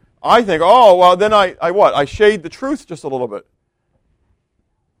so I think, oh, well, then I what? I shade the truth just a little bit.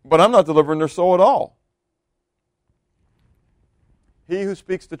 But I'm not delivering their soul at all. He who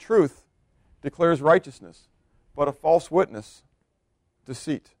speaks the truth declares righteousness, but a false witness,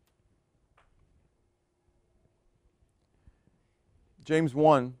 deceit. James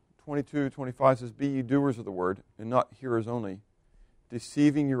 1:22-25 says, "Be ye doers of the word, and not hearers only,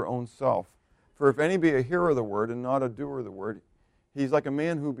 deceiving your own self. For if any be a hearer of the word, and not a doer of the word, he is like a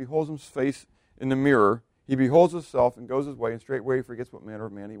man who beholds his face in the mirror. He beholds himself, and goes his way, and straightway he forgets what manner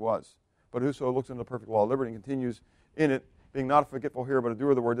of man he was. But whoso looks into the perfect law of liberty, and continues in it, being not a forgetful hearer, but a doer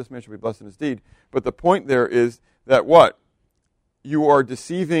of the word, this man shall be blessed in his deed." But the point there is that what? You are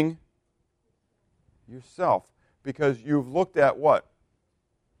deceiving yourself, because you've looked at what?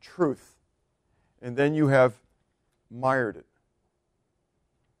 Truth. And then you have mired it.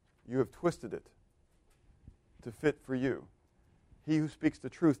 You have twisted it to fit for you. He who speaks the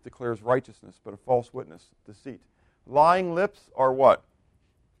truth declares righteousness, but a false witness, deceit. Lying lips are what?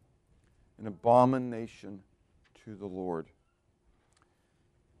 An abomination to the Lord.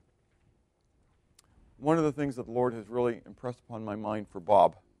 One of the things that the Lord has really impressed upon my mind for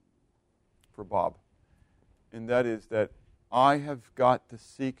Bob, and that is that I have got to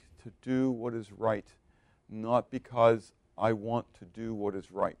seek to do what is right, not because I want to do what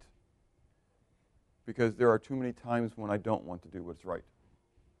is right. Because there are too many times when I don't want to do what's right.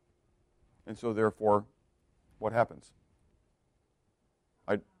 And so therefore, what happens?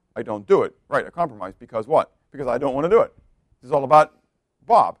 I don't do it. Right, I compromise. Because what? Because I don't want to do it. This is all about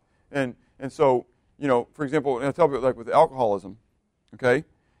Bob. And so, you know, for example, and I tell people, like with alcoholism, okay?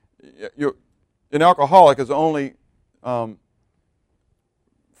 An alcoholic is only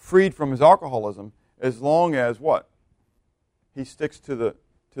freed from his alcoholism as long as what? He sticks to the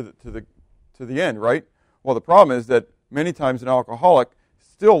end, right? Well, the problem is that many times an alcoholic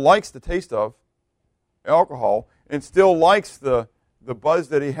still likes the taste of alcohol and still likes the buzz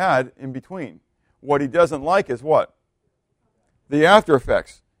that he had in between. What he doesn't like is what? The after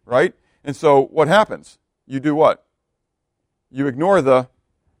effects, right? And so what happens? You do what? You ignore the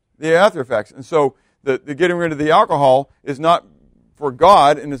after effects. And so the getting rid of the alcohol is not for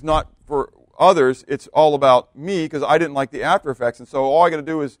God and it's not for others. It's all about me because I didn't like the after effects. And so all I got to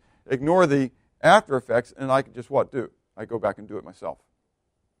do is ignore the after effects, and I can just what do? I go back and do it myself.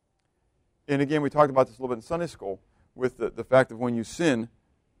 And again, we talked about this a little bit in Sunday school with the fact of when you sin,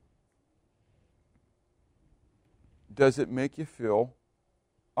 does it make you feel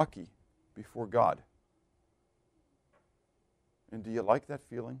ucky before God? And do you like that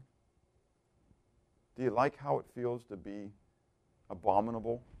feeling? Do you like how it feels to be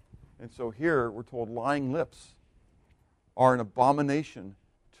abominable? And so here we're told lying lips are an abomination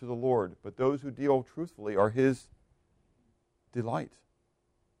to the Lord, but those who deal truthfully are His delight.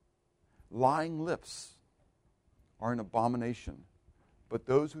 Lying lips are an abomination, but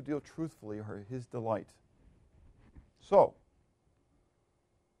those who deal truthfully are His delight. So,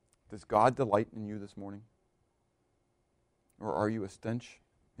 does God delight in you this morning? Or are you a stench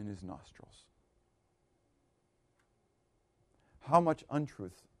in His nostrils? how much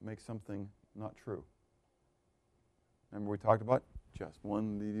untruth makes something not true? Remember we talked about just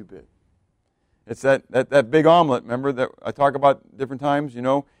one little bit. It's that big omelet, remember, that I talk about different times,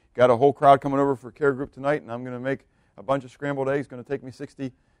 got a whole crowd coming over for care group tonight, and I'm going to make a bunch of scrambled eggs. It's going to take me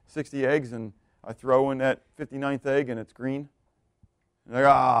 60 eggs, and I throw in that 59th egg, and it's green. And they're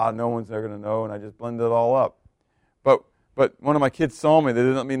like, no one's ever going to know, and I just blend it all up. But one of my kids saw me. They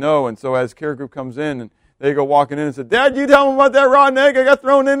didn't let me know, and so as care group comes in, and they go walking in and said, Dad, you tell them about that rotten egg I got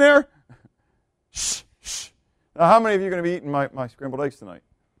thrown in there? Shh, shh. Now, how many of you are going to be eating my scrambled eggs tonight?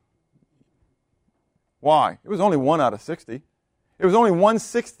 Why? It was only 1 out of 60. It was only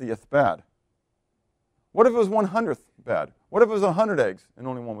 1/60th bad. What if it was 100th bad? What if it was 100 eggs and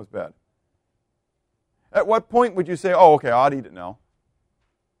only one was bad? At what point would you say, oh, okay, I'd eat it now?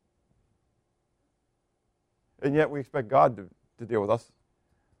 And yet we expect God to deal with us.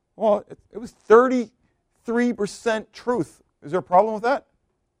 Well, it was 33% truth. Is there a problem with that?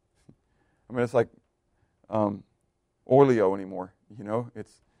 I mean, it's like Oilio anymore.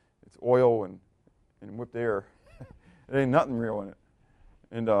 It's oil and whipped air. There ain't nothing real in it.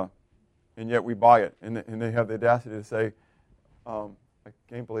 And yet we buy it. And they have the audacity to say, I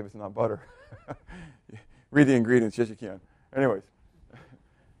can't believe it's not butter. Read the ingredients. Yes, you can. Anyways.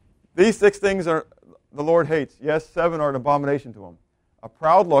 These 6 things are the Lord hates. Yes, 7 are an abomination to him. A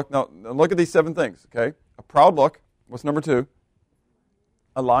proud look. Now, look at these 7 things, okay? A proud look. What's number 2?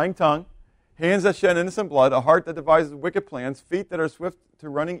 A lying tongue. Hands that shed innocent blood. A heart that devises wicked plans. Feet that are swift to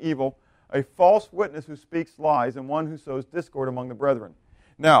running evil. A false witness who speaks lies. And one who sows discord among the brethren.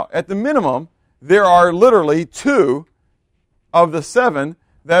 Now, at the minimum, there are literally 2 of the 7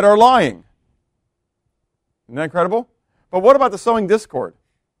 that are lying. Isn't that incredible? But what about the sowing discord?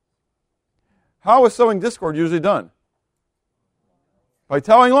 How is sowing discord usually done? By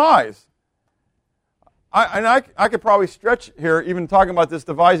telling lies. I could probably stretch here even talking about this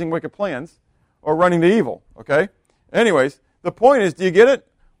devising wicked plans or running to evil, okay? Anyways, the point is, do you get it?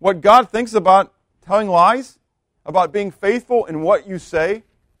 What God thinks about telling lies? About being faithful in what you say?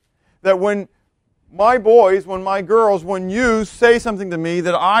 That when my boys, when my girls, when you say something to me,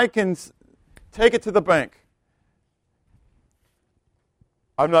 that I can take it to the bank.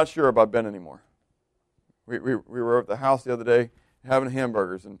 I'm not sure about Ben anymore. We were at the house the other day having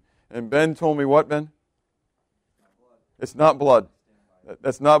hamburgers, and Ben told me what, Ben? It's not blood.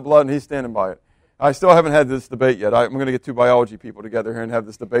 That's not blood, and he's standing by it. I still haven't had this debate yet. I'm going to get 2 biology people together here and have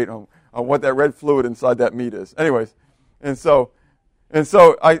this debate on what that red fluid inside that meat is. Anyways, and so he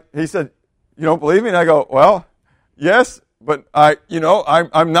said, "You don't believe me?" And I go, "Well, yes, but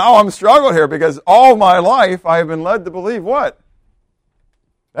I'm struggling here because all my life I have been led to believe what?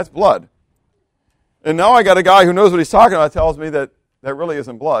 That's blood." And now I got a guy who knows what he's talking about tells me that really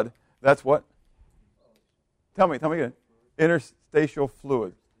isn't blood. That's what? Tell me again. Interstitial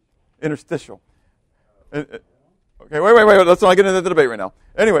fluid. Interstitial. Okay, wait. Let's not get into the debate right now.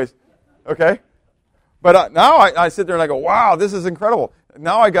 Anyways, okay. But now I sit there and I go, wow, this is incredible.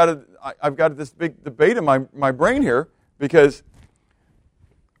 Now I've got this big debate in my brain here because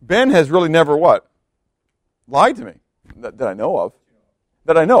Ben has really never what? Lied to me. That I know of.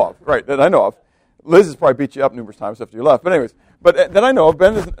 Right, that I know of. Liz has probably beat you up numerous times after you left. But anyways, that I know of,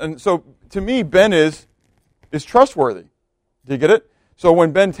 Ben is, and so to me, Ben is trustworthy. Do you get it? So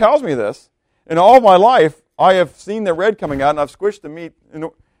when Ben tells me this, in all my life, I have seen the red coming out, and I've squished the meat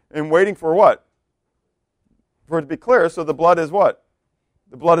and waiting for what? For it to be clear, so the blood is what?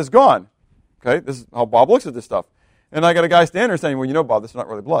 The blood is gone. Okay, this is how Bob looks at this stuff. And I got a guy standing there saying, well, Bob, this is not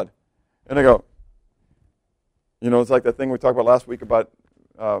really blood. And I go, it's like that thing we talked about last week about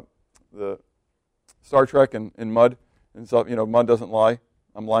the Star Trek and mud. And so, mud doesn't lie.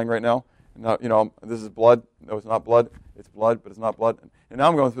 I'm lying right now. And now, this is blood. No, it's not blood. It's blood, but it's not blood. And now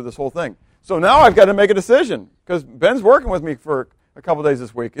I'm going through this whole thing. So now I've got to make a decision because Ben's working with me for a couple days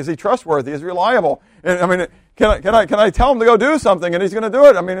this week. Is he trustworthy? Is he reliable? And I mean, can I tell him to go do something and he's going to do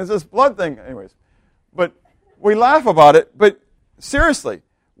it? I mean, is this blood thing? Anyways, but we laugh about it. But seriously,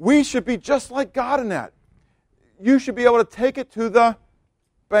 we should be just like God in that. You should be able to take it to the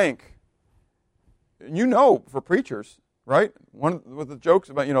bank. For preachers, right? One with the jokes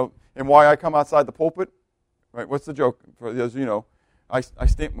about, and why I come outside the pulpit, right? What's the joke? For those I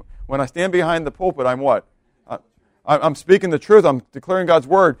stand when I stand behind the pulpit. I'm what? I'm speaking the truth. I'm declaring God's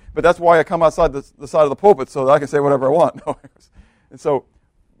word. But that's why I come outside the side of the pulpit so that I can say whatever I want. And so,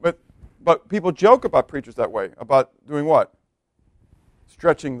 but people joke about preachers that way, about doing what?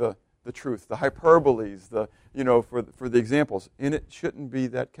 Stretching the truth, the hyperboles, for the examples. And it shouldn't be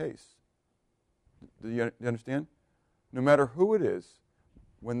that case. Do you understand? No matter who it is,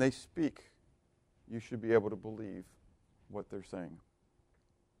 when they speak, you should be able to believe what they're saying.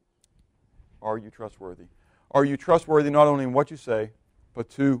 Are you trustworthy? Are you trustworthy not only in what you say, but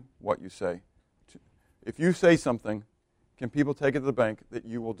to what you say? If you say something, can people take it to the bank that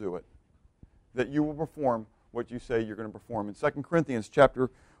you will do it? That you will perform what you say you're going to perform. In 2 Corinthians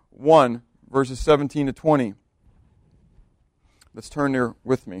chapter 1, verses 17 to 20. Let's turn there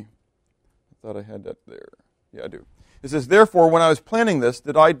with me. I thought I had that there. Yeah, I do. It says, therefore, when I was planning this,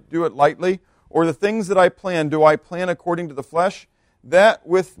 did I do it lightly? Or the things that I plan, do I plan according to the flesh? That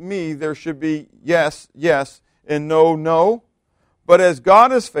with me there should be yes, yes, and no, no. But as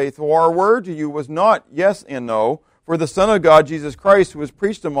God is faithful, our word to you was not yes and no. For the Son of God, Jesus Christ, who was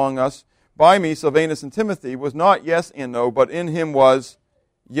preached among us by me, Silvanus and Timothy, was not yes and no, but in him was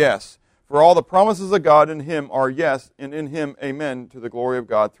yes. For all the promises of God in him are yes, and in him amen, to the glory of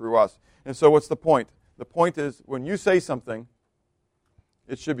God through us. And so what's the point? The point is, when you say something,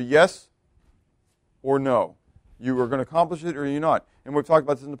 it should be yes or no. You are going to accomplish it or you're not. And we've talked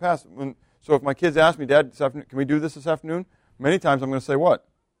about this in the past. So if my kids ask me, Dad, this afternoon, can we do this afternoon? Many times I'm going to say what?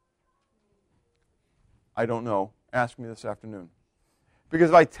 I don't know. Ask me this afternoon. Because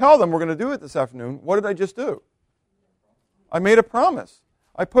if I tell them we're going to do it this afternoon, what did I just do? I made a promise.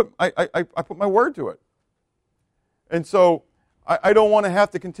 I put my word to it. And so I don't want to have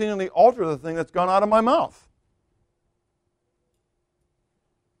to continually alter the thing that's gone out of my mouth.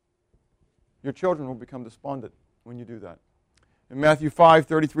 Your children will become despondent when you do that. In Matthew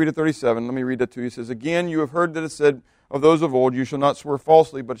 5:33 to 37, let me read that to you. It says, again, you have heard that it said of those of old, you shall not swear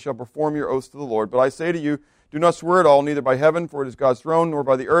falsely, but shall perform your oaths to the Lord. But I say to you, do not swear at all, neither by heaven, for it is God's throne, nor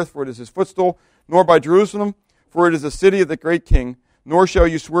by the earth, for it is his footstool, nor by Jerusalem, for it is the city of the great king. Nor shall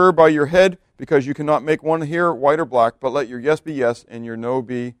you swear by your head, because you cannot make one hair white or black, but let your yes be yes, and your no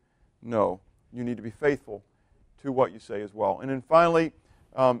be no. You need to be faithful to what you say as well. And then finally,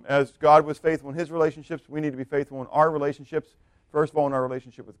 as God was faithful in his relationships, we need to be faithful in our relationships. First of all, in our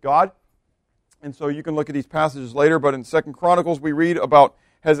relationship with God. And so you can look at these passages later, but in 2 Chronicles we read about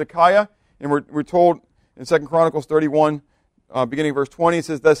Hezekiah, and we're told in 2 Chronicles 31, beginning verse 20, it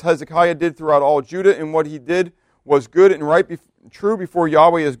says, thus Hezekiah did throughout all Judah, and what he did was good and right, true before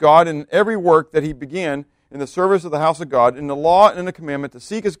Yahweh his God, in every work that he began in the service of the house of God, in the law and in the commandment to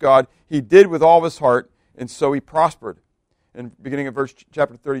seek his God, he did with all of his heart, and so he prospered. And beginning of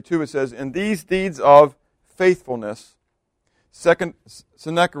chapter 32, it says, in these deeds of faithfulness,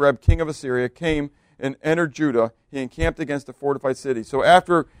 Sennacherib, king of Assyria, came and entered Judah. He encamped against the fortified city. So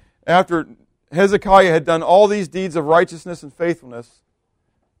after Hezekiah had done all these deeds of righteousness and faithfulness,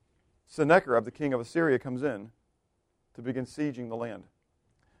 Sennacherib, the king of Assyria, comes in to begin sieging the land.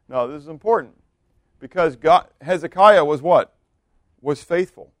 Now, this is important because Hezekiah was what? Was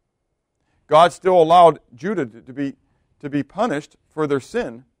faithful. God still allowed Judah to be punished for their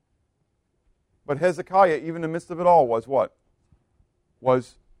sin, but Hezekiah, even in the midst of it all, was what?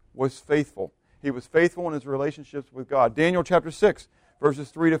 Was faithful. He was faithful in his relationships with God. Daniel chapter 6, verses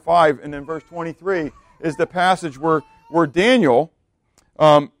 3 to 5, and then verse 23 is the passage where Daniel,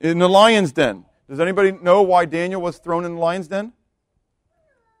 in the lion's den. Does anybody know why Daniel was thrown in the lion's den?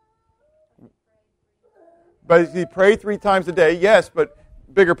 But he prayed 3 times a day, yes, but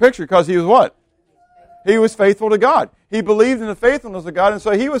bigger picture, because he was what? He was faithful to God. He believed in the faithfulness of God, and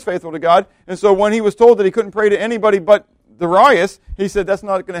so he was faithful to God. And so when he was told that he couldn't pray to anybody but Darius, he said, that's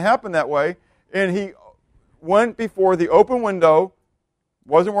not going to happen that way. And he went before the open window,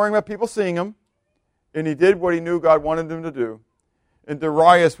 wasn't worrying about people seeing him, and he did what he knew God wanted him to do. And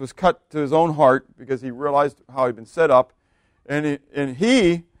Darius was cut to his own heart because he realized how he'd been set up. And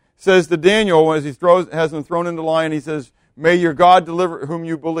he says to Daniel, as he has him thrown into the lion, he says, may your God deliver whom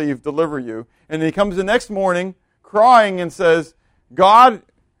you believe, deliver you. And he comes the next morning crying and says,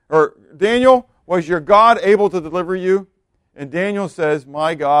 Daniel, was your God able to deliver you? And Daniel says,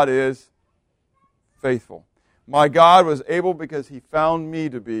 my God is faithful. My God was able because he found me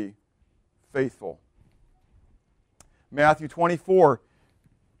to be faithful. Matthew 24,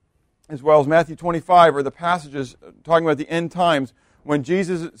 as well as Matthew 25, are the passages talking about the end times when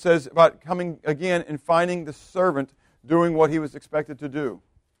Jesus says about coming again and finding the servant doing what he was expected to do.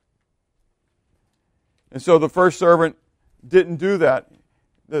 And so the first servant didn't do that.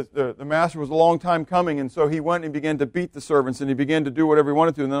 The master was a long time coming, and so he went and began to beat the servants, and he began to do whatever he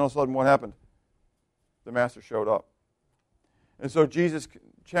wanted to, and then all of a sudden what happened? The master showed up. And so Jesus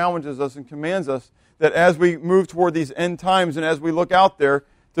challenges us and commands us that as we move toward these end times and as we look out there,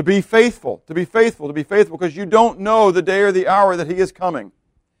 to be faithful, because you don't know the day or the hour that he is coming.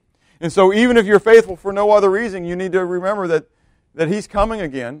 And so even if you're faithful for no other reason, you need to remember that he's coming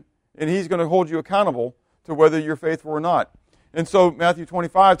again, and he's going to hold you accountable to whether you're faithful or not. And so Matthew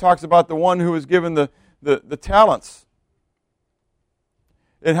 25 talks about the one who was given the talents.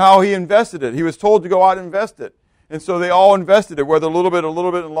 and how he invested it. He was told to go out and invest it. And so they all invested it, whether a little bit, a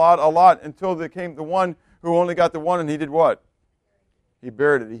lot, until there came the one who only got the one, and he did what? He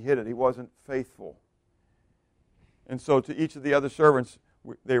buried it, he hid it. He wasn't faithful. And so to each of the other servants,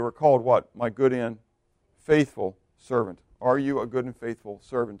 they were called what? My good and faithful servant. Are you a good and faithful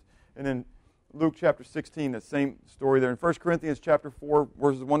servant? And in Luke chapter 16, the same story there. In 1 Corinthians chapter 4,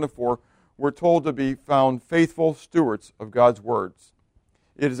 verses 1 to 4, we're told to be found faithful stewards of God's words.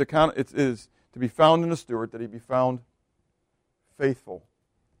 It is to be found in a steward that he be found faithful.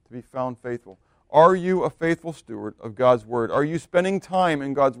 To be found faithful. Are you a faithful steward of God's word? Are you spending time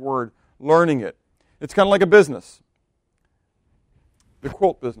in God's word, learning it? It's kind of like a business. The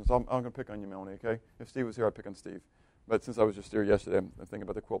quilt business. I'm going to pick on you, Melanie, okay? If Steve was here, I'd pick on Steve. But since I was just here yesterday, I'm thinking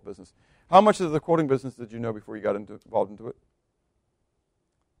about the quilt business. How much of the quilting business did you know before you got involved into it?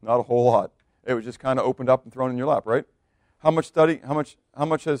 Not a whole lot. It was just kind of opened up and thrown in your lap, right? How much study, how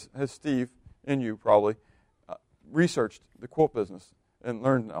much has Steve, in you probably, researched the quilt business and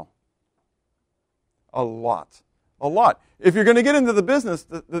learned now? A lot. A lot. If you're going to get into the business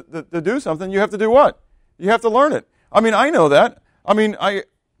to do something, you have to do what? You have to learn it. I mean, I know that. I mean,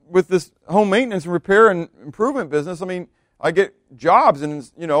 with this home maintenance and repair and improvement business, I mean, I get jobs and,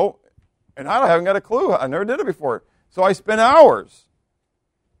 and I haven't got a clue. I never did it before. So I spend hours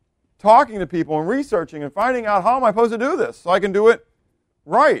talking to people and researching and finding out how am I supposed to do this so I can do it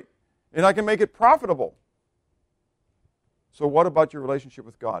right and I can make it profitable. So what about your relationship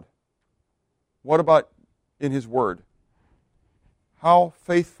with God? What about in His Word? How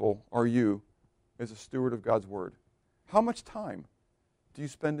faithful are you as a steward of God's Word? How much time do you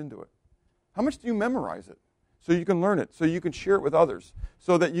spend into it? How much do you memorize it so you can learn it, so you can share it with others,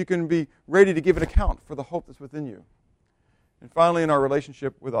 so that you can be ready to give an account for the hope that's within you? And finally, in our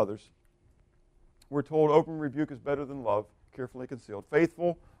relationship with others, we're told open rebuke is better than love, carefully concealed.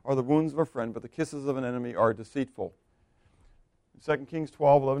 Faithful are the wounds of a friend, but the kisses of an enemy are deceitful. 2 Kings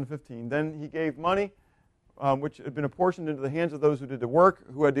 12, 11, 15. Then he gave money, which had been apportioned into the hands of those who did the work,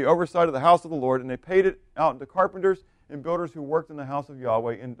 who had the oversight of the house of the Lord, and they paid it out to carpenters and builders who worked in the house of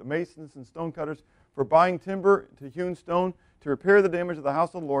Yahweh, and to masons and stonecutters for buying timber, to hewn stone, to repair the damage of the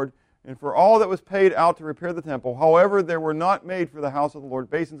house of the Lord, and for all that was paid out to repair the temple. However, there were not made for the house of the Lord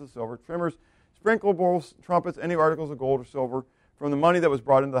basins of silver, trimmers, sprinkle bowls, trumpets, any articles of gold or silver from the money that was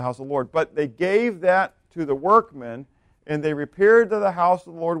brought into the house of the Lord. But they gave that to the workmen, and they repaired to the house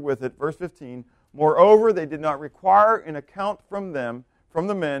of the Lord with it. Verse 15, moreover, they did not require an account from them, from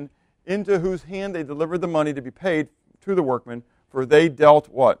the men, into whose hand they delivered the money to be paid to the workmen, for they dealt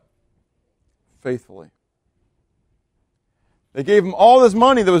what? Faithfully. They gave them all this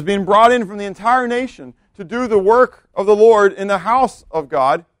money that was being brought in from the entire nation to do the work of the Lord in the house of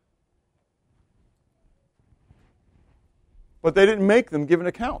God. But they didn't make them give an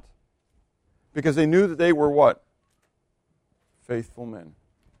account, because they knew that they were what? Faithful men.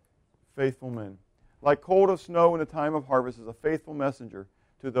 Faithful men. Like cold of snow in the time of harvest is a faithful messenger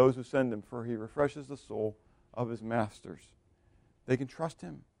to those who send him, for he refreshes the soul of his masters. They can trust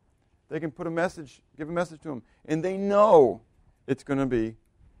him. They can put a message, give a message to him, and they know it's going to be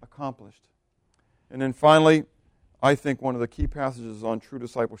accomplished. And then finally, I think one of the key passages is on true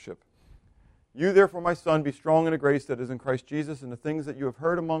discipleship. You therefore, my son, be strong in the grace that is in Christ Jesus, and the things that you have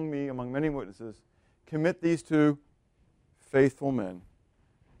heard among me, among many witnesses, commit these to faithful men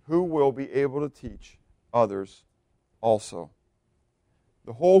who will be able to teach others also.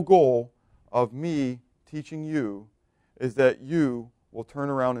 The whole goal of me teaching you is that you will turn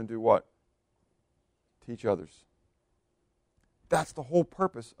around and do what? Teach others. That's the whole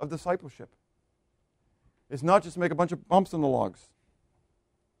purpose of discipleship. It's not just make a bunch of bumps in the logs.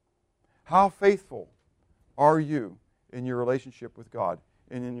 How faithful are you in your relationship with God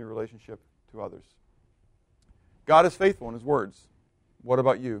and in your relationship to others? God is faithful in His words. What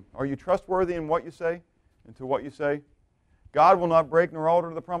about you? Are you trustworthy in what you say and to what you say? God will not break nor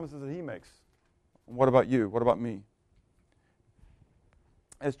alter the promises that He makes. And what about you? What about me?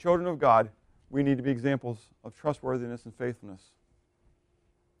 As children of God, we need to be examples of trustworthiness and faithfulness.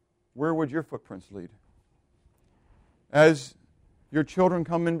 Where would your footprints lead? As your children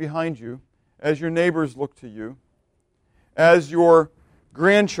come in behind you, as your neighbors look to you, as your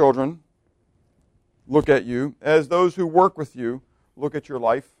grandchildren look at you, as those who work with you look at your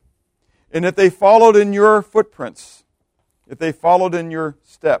life, and if they followed in your footprints, if they followed in your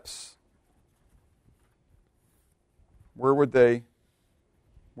steps, where would they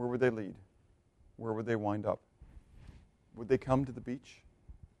lead? Where would they wind up? Would they come to the beach?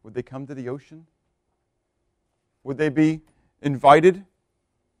 Would they come to the ocean? Would they be invited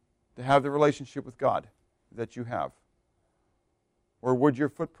to have the relationship with God that you have? Or would your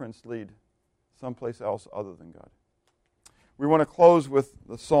footprints lead someplace else other than God? We want to close with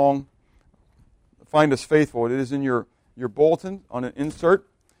the song, Find Us Faithful. It is in your bulletin on an insert.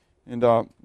 And